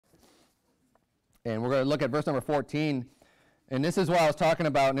And we're going to look at verse number 14. And this is what I was talking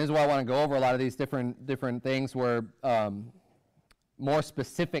about, and this is why I want to go over a lot of these different things where more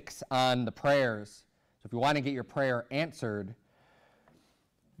specifics on the prayers. So if you want to get your prayer answered,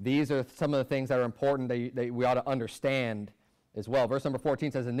 these are some of the things that are important that we ought to understand as well. Verse number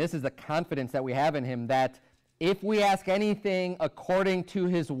 14 says, and this is the confidence that we have in him, that if we ask anything according to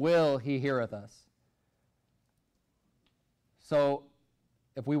his will, he heareth us. So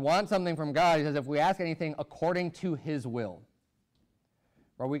if we want something from God, he says, if we ask anything according to his will.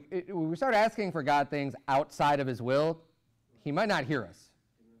 Or we start asking for God things outside of his will, he might not hear us.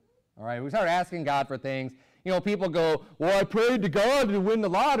 All right, we start asking God for things. You know, people go, well, I prayed to God to win the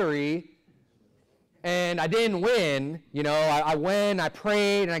lottery, and I didn't win. You know, I went, I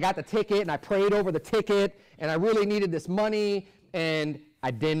prayed, and I got the ticket, and I prayed over the ticket, and I really needed this money, and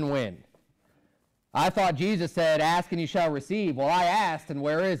I didn't win. I thought Jesus said, ask and you shall receive. Well, I asked, and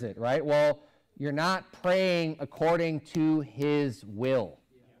where is it, right? Well, you're not praying according to his will.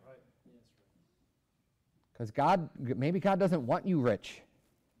 Because maybe God doesn't want you rich.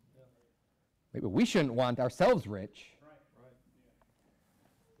 Maybe we shouldn't want ourselves rich.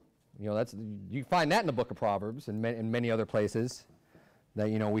 You know, you find that in the book of Proverbs and in many other places. That,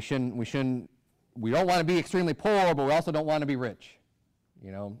 you know, we don't want to be extremely poor, but we also don't want to be rich.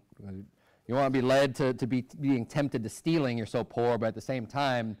 You know, you want to be led to being tempted to stealing. You're so poor, but at the same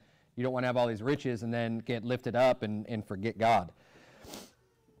time, you don't want to have all these riches and then get lifted up and forget God.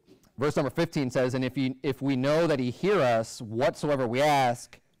 Verse number 15 says, and if we know that he hear us whatsoever we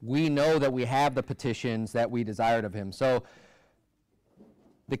ask, we know that we have the petitions that we desired of him. So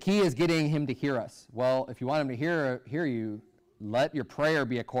the key is getting him to hear us. Well, if you want him to hear you, let your prayer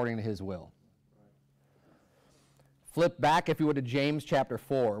be according to his will. Flip back, if you would, to James chapter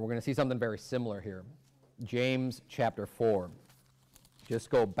 4. We're going to see something very similar here. James chapter 4. Just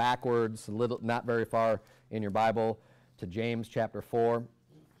go backwards a little, not very far in your Bible, to James chapter 4.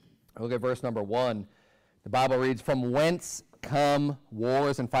 Look at verse number 1. The Bible reads, from whence come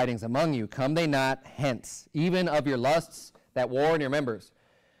wars and fightings among you? Come they not hence, even of your lusts that war in your members?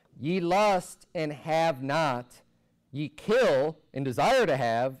 Ye lust and have not, ye kill and desire to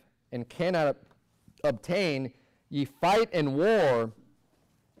have and cannot obtain, ye fight and war,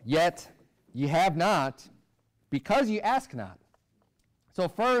 yet ye have not, because ye ask not. So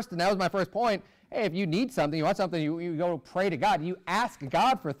first, and that was my first point, hey, if you need something, you want something, you go pray to God. You ask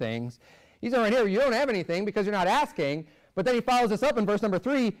God for things. He's right here, you don't have anything because you're not asking. But then he follows this up in verse number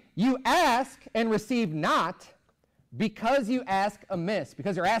 3. You ask and receive not because you ask amiss,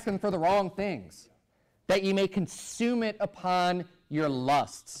 because you're asking for the wrong things, that you may consume it upon your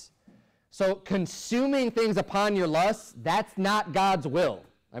lusts. So consuming things upon your lusts, that's not God's will.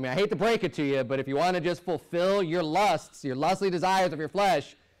 I mean, I hate to break it to you, but if you want to just fulfill your lusts, your lustly desires of your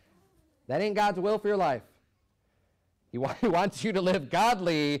flesh, that ain't God's will for your life. He wants you to live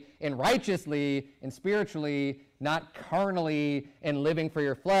godly and righteously and spiritually, not carnally and living for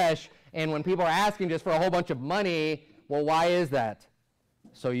your flesh. And when people are asking just for a whole bunch of money, well, why is that?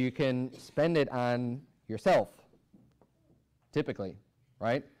 So you can spend it on yourself, typically,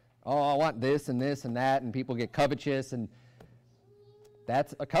 right? Oh, I want this and this and that, and people get covetous, and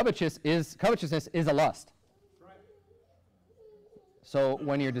covetousness is a lust. So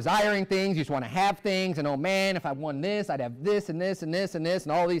when you're desiring things, you just want to have things, and oh man, if I won this, I'd have this and this and this and this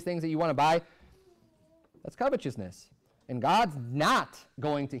and all these things that you want to buy. That's covetousness. And God's not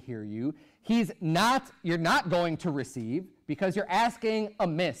going to hear you. You're not going to receive because you're asking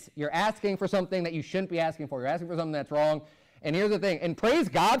amiss. You're asking for something that you shouldn't be asking for. You're asking for something that's wrong. And here's the thing, and praise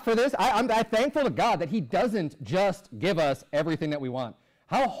God for this. I'm thankful to God that he doesn't just give us everything that we want.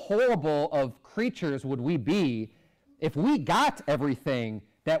 How horrible of creatures would we be if we got everything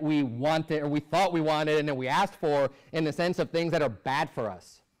that we wanted or we thought we wanted and that we asked for in the sense of things that are bad for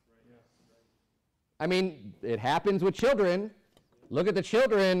us? I mean, it happens with children. Look at the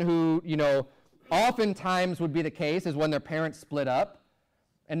children who, oftentimes would be the case is when their parents split up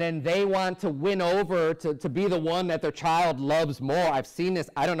and then they want to win over to be the one that their child loves more. I've seen this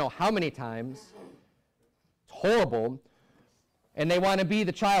I don't know how many times. It's horrible. And they want to be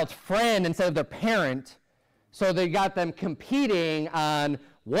the child's friend instead of their parent. So they got them competing on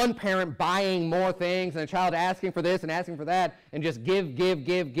one parent buying more things and the child asking for this and asking for that and just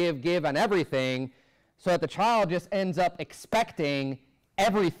give on everything, so that the child just ends up expecting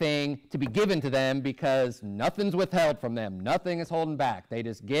everything to be given to them because nothing's withheld from them. Nothing is holding back. They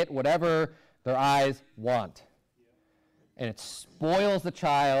just get whatever their eyes want. And it spoils the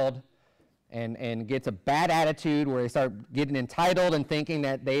child and gets a bad attitude where they start getting entitled and thinking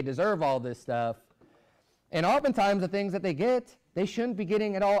that they deserve all this stuff. And oftentimes the things that they get they shouldn't be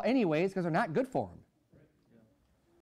getting it all anyways because they're not good for them.